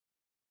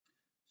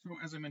So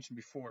as I mentioned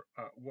before,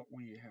 what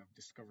we have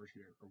discovered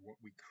here, or what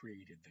we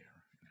created there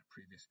in that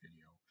previous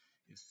video,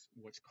 is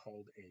what's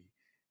called a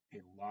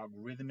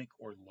logarithmic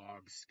or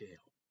log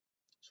scale.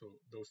 So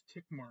those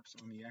tick marks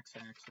on the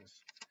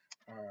x-axis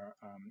are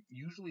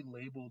usually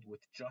labeled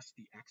with just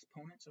the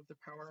exponents of the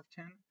power of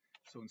 10.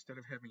 So instead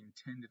of having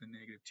 10 to the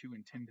negative 2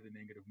 and 10 to the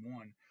negative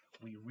 1,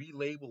 we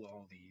relabel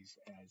all these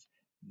as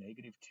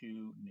negative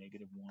 2,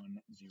 negative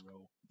 1,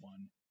 0,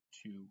 1,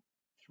 2,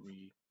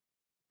 3,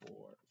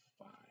 4,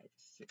 5,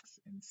 6,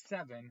 and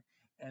 7,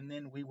 and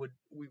then we would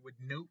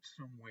note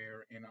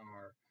somewhere in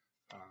our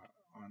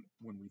on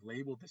when we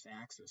label this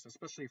axis,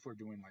 especially if we're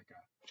doing like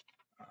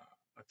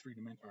a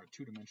three-dimensional or a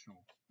two-dimensional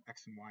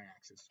x and y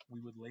axis, we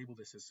would label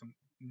this as some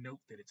note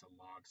that it's a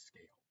log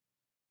scale.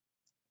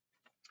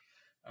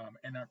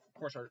 And of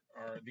course,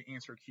 the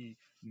answer key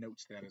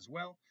notes that as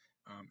well.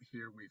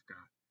 Here we've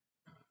got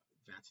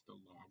that's the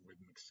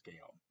logarithmic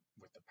scale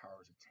with the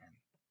powers of 10.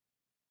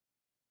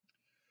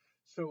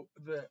 So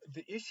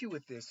the issue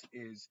with this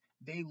is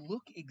they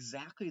look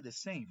exactly the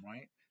same,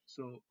 right?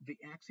 So the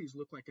axes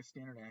look like a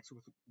standard axis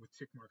with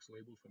tick marks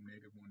labeled from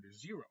 -1 to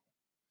 0.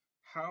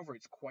 However,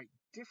 it's quite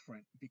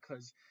different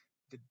because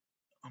the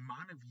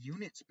amount of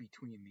units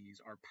between these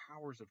are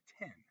powers of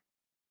 10.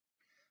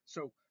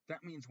 So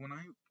that means when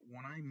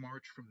I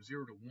march from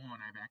 0 to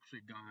 1, I've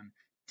actually gone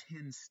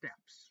 10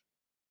 steps.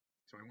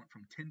 So I went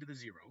from 10 to the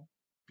 0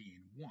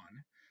 being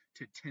 1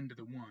 to 10 to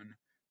the 1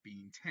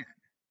 being 10.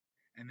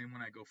 And then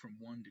when I go from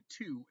 1 to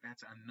 2,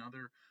 that's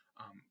another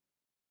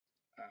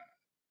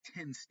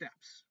 10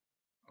 steps,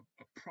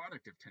 a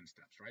product of 10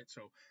 steps, right?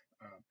 So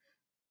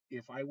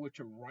if I were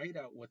to write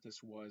out what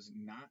this was,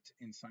 not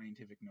in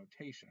scientific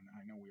notation,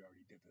 I know we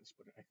already did this,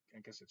 but I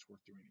guess it's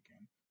worth doing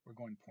again. We're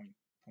going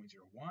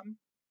 0.01,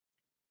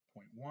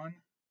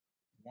 0.1,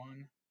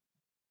 1,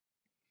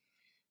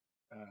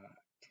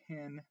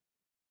 10,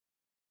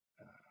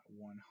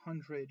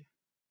 100,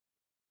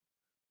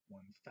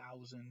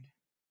 1,000,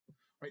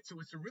 right? So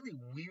it's a really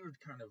weird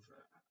kind of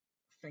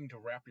thing to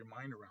wrap your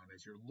mind around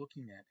as you're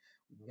looking at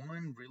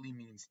 1 really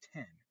means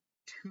 10,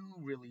 2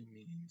 really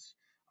means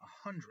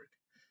 100.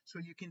 So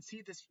you can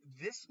see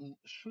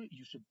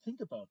you should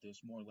think about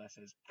this more or less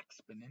as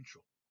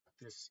exponential,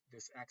 this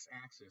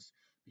x-axis,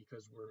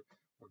 because we're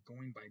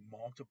going by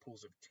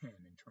multiples of 10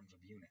 in terms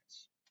of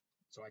units.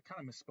 So I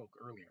kind of misspoke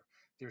earlier.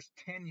 There's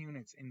 10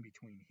 units in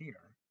between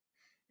here.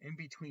 In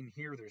between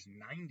here, there's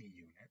 90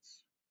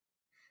 units.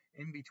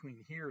 In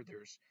between here,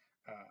 there's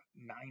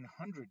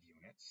 900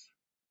 units.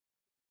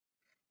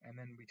 And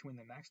then between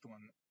the next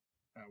one,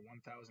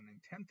 1,000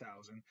 and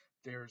 10,000,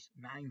 there's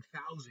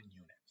 9,000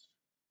 units.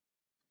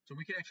 So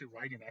we could actually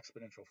write an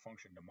exponential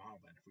function to model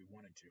that if we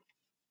wanted to.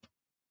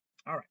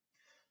 All right,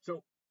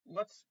 so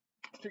let's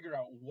figure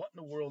out what in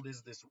the world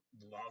is this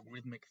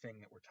logarithmic thing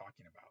that we're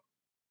talking about.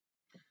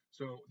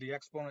 So the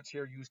exponents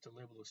here used to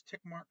label those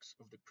tick marks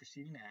of the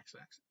preceding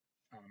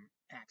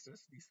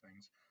axis, these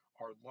things,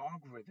 are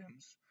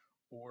logarithms,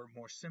 or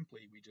more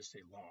simply, we just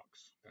say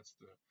logs. That's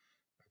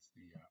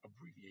the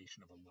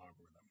abbreviation of a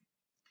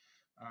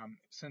logarithm.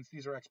 Since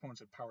these are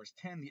exponents of powers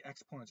 10, the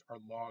exponents are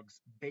logs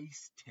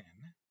base 10,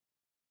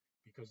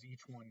 because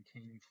each one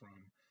came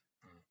from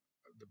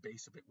the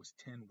base of it was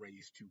 10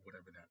 raised to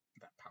whatever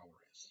that power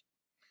is.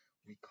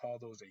 We call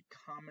those a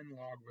common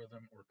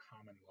logarithm or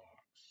common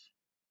logs.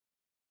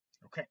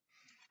 Okay,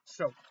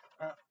 so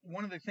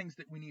one of the things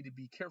that we need to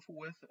be careful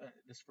with,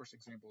 this first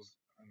example is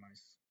a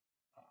nice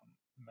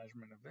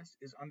measurement of this,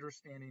 is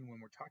understanding when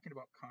we're talking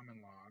about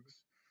common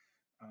logs,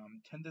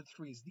 10 to the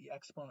 3 is the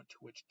exponent to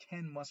which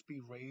 10 must be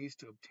raised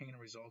to obtain a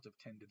result of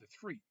 10 to the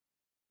 3.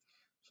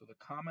 So the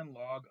common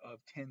log of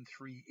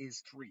 10^3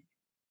 is 3.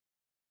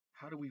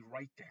 How do we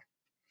write that?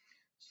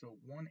 So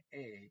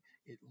 1a,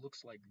 it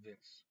looks like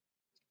this.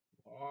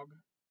 Log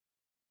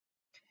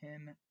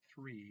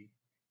 10^3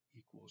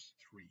 equals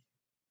 3.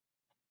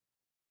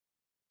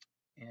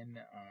 In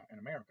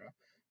America,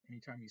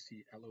 anytime you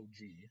see log,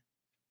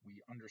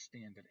 we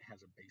understand that it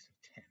has a base of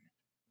 10.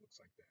 It looks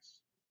like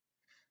this.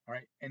 All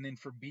right, and then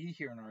for b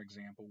here in our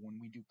example, when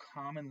we do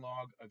common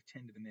log of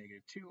 10 to the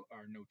negative 2,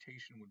 our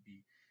notation would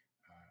be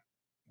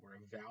we're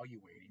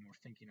evaluating,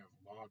 we're thinking of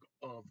log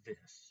of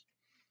this.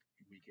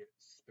 We get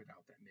spit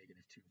out that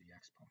negative 2, the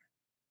exponent.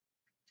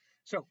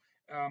 So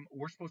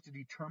we're supposed to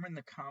determine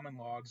the common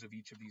logs of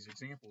each of these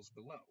examples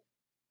below.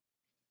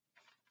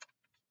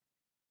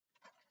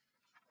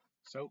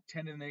 So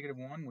 10 to the negative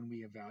 1, when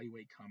we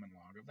evaluate common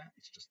log of that,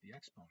 it's just the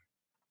exponent.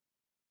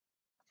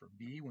 For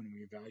b, when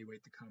we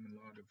evaluate the common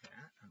log of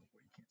that, oh,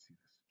 well, you can't see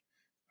this.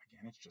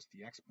 Again, it's just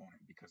the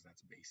exponent because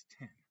that's base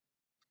 10.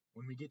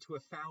 When we get to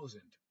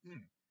 1,000,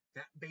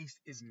 that base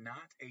is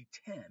not a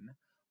 10,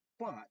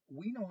 but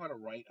we know how to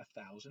write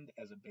 1,000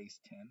 as a base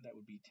 10. That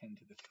would be 10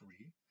 to the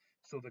 3.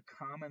 So the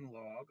common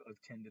log of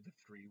 10 to the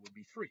 3 would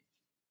be 3.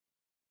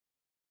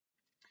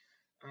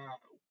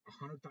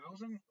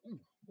 100,000? Ooh,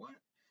 what?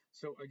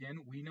 So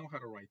again, we know how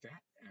to write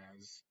that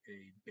as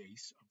a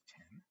base of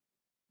 10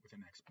 with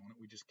an exponent.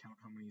 We just count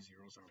how many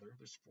zeros are there.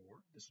 There's 4.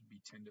 This would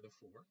be 10 to the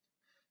 4th.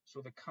 So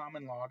the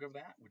common log of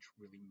that, which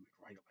really we would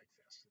write it like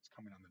this, it's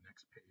coming on the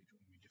next page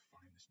when we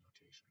define this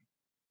notation.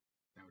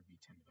 That would be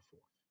 10 to the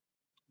fourth.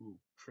 Ooh,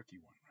 tricky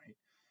one, right?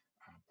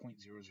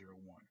 0.001.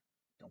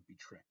 Don't be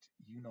tricked.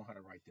 You know how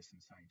to write this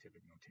in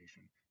scientific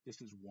notation. This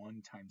is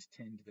 1 times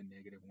 10 to the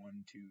negative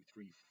 1, 2,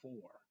 3, 4.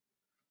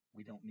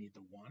 We don't need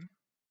the 1.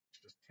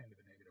 It's just 10 to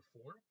the negative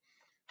 4.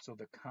 So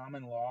the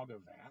common log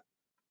of that,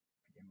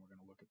 again, we're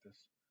going to look at this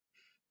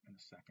in a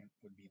second,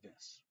 would be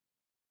this.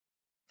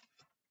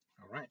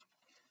 All right.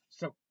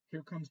 So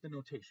here comes the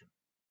notation.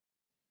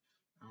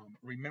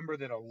 Remember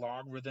that a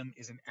logarithm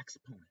is an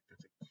exponent.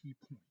 That's a key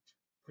point.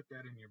 Put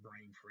that in your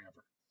brain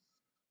forever.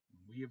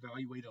 When we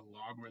evaluate a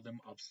logarithm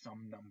of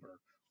some number,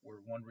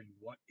 we're wondering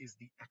what is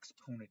the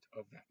exponent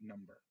of that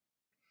number.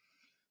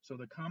 So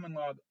the common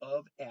log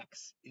of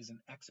x is an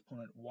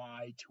exponent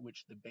y to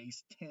which the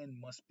base 10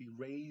 must be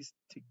raised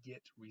to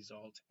get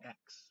result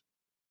x.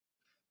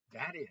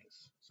 That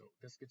is, so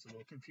this gets a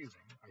little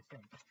confusing, I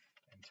think,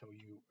 until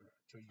you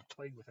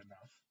play with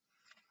enough.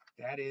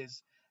 That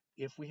is,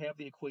 if we have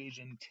the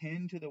equation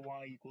 10 to the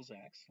y equals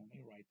x, let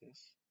me write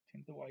this,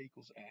 10 to the y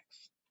equals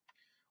x,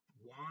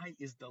 y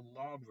is the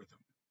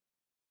logarithm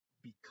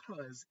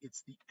because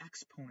it's the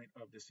exponent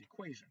of this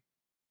equation.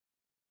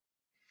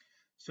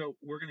 So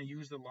we're going to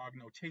use the log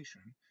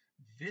notation.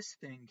 This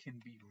thing can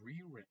be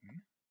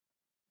rewritten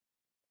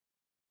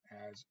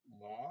as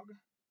log,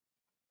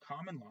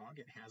 common log,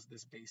 it has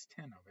this base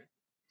 10 of it,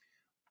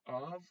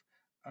 of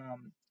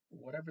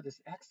whatever this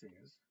x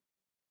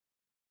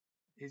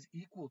is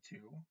equal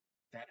to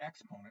that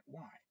exponent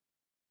y.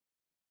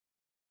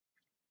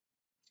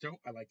 So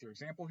I like their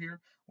example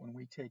here. When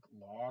we take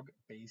log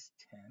base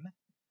 10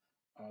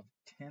 of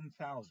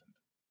 10,000,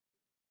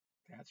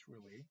 that's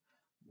really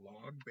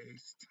log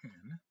base 10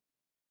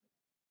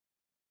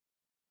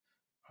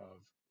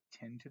 of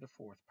 10 to the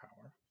fourth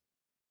power.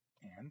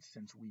 And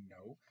since we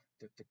know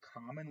that the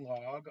common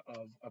log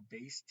of a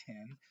base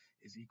 10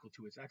 is equal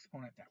to its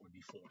exponent, that would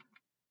be 4.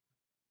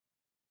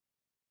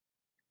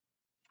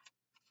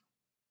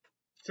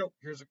 So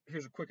here's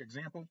a quick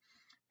example.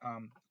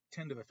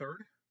 10 to the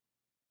third,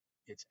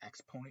 its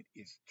exponent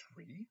is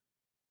 3.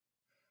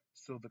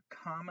 So the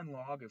common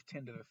log of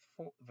 10 to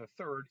the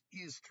third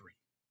is 3.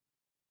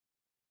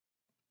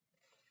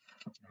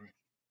 All right,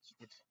 so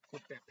let's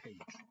flip that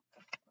page.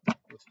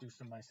 Let's do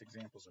some nice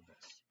examples of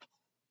this.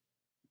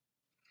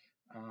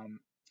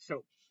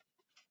 So,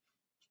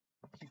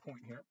 key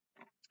point here.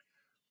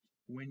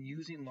 When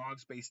using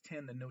logs base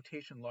 10, the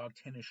notation log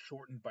 10 is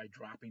shortened by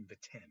dropping the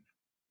 10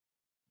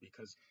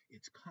 because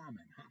it's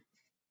common.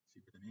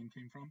 See where the name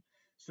came from?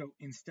 So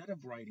instead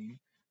of writing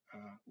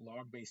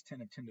log base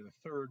 10 of 10 to the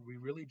third, we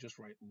really just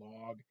write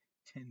log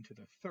 10 to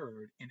the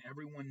third, and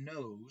everyone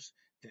knows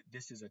that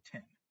this is a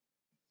 10.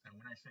 And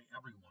when I say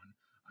everyone,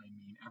 I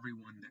mean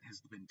everyone that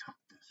has been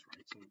taught this,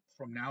 right? So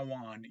from now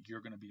on,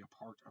 you're going to be a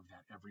part of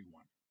that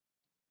everyone.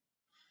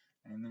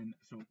 And then,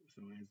 so as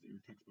your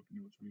textbook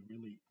notes,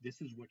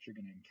 this is what you're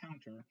going to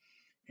encounter,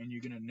 and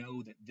you're going to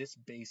know that this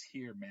base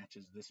here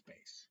matches this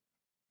base.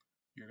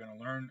 You're going to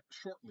learn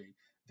shortly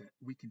that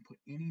we can put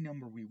any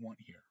number we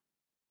want here.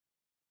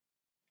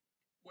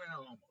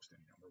 Well, almost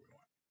any number we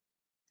want.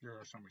 There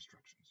are some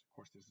restrictions. Of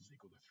course, this is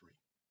equal to 3.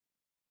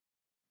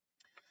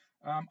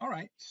 All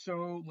right,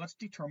 so let's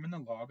determine the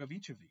log of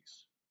each of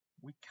these.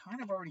 We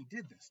kind of already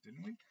did this,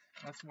 didn't we?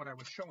 That's what I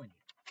was showing you.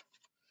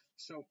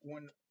 So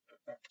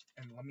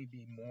and let me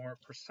be more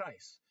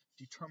precise,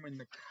 determine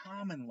the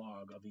common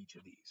log of each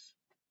of these.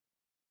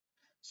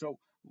 So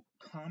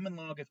common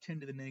log of 10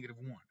 to the negative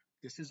 1.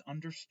 This is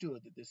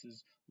understood that this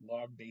is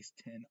log base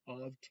 10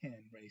 of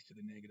 10 raised to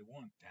the negative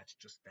 1. That's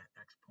just that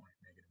exponent,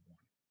 negative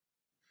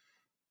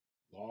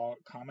 1.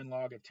 Common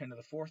log of 10 to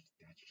the fourth,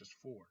 that's just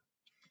 4.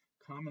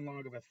 Common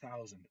log of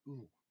 1,000,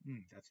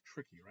 that's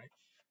tricky, right?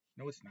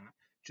 No, it's not.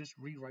 Just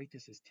rewrite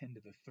this as 10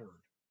 to the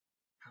third.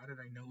 How did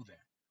I know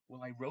that?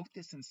 Well, I wrote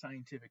this in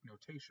scientific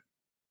notation.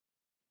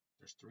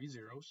 There's 3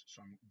 zeros,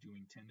 so I'm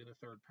doing 10 to the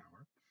third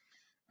power.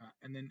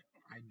 And then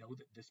I know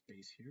that this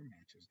base here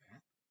matches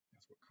that.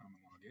 That's what common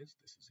log is.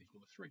 This is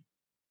equal to 3.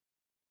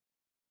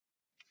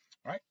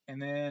 All right,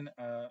 and then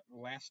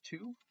last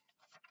two.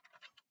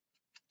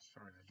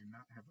 Sorry, I do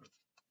not have a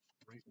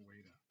great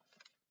way to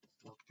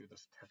work through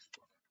this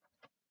textbook.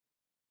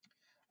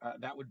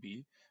 That would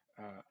be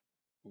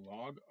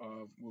log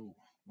of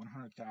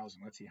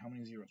 100,000. Let's see, how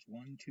many zeros?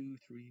 1, 2,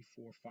 3,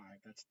 4, 5.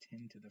 That's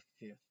 10 to the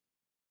fifth.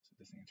 So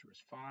this answer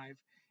is 5.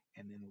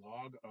 And then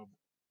log of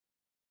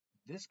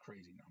this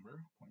crazy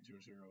number,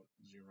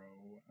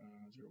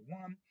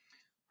 0.00001.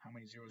 How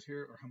many zeros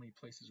here, or how many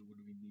places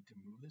would we need to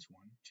move this?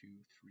 1, 2,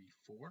 3,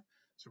 4.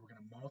 So we're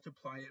going to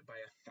multiply it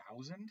by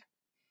 1,000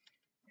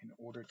 in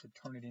order to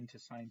turn it into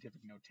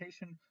scientific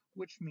notation,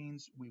 which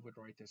means we would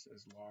write this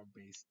as log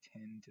base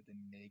 10 to the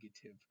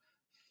negative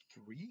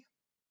 3.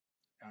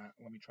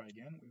 Let me try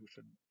again. We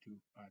should do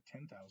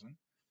 10,000,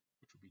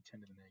 which would be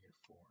 10 to the negative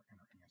 4, and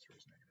our answer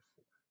is negative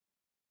 4.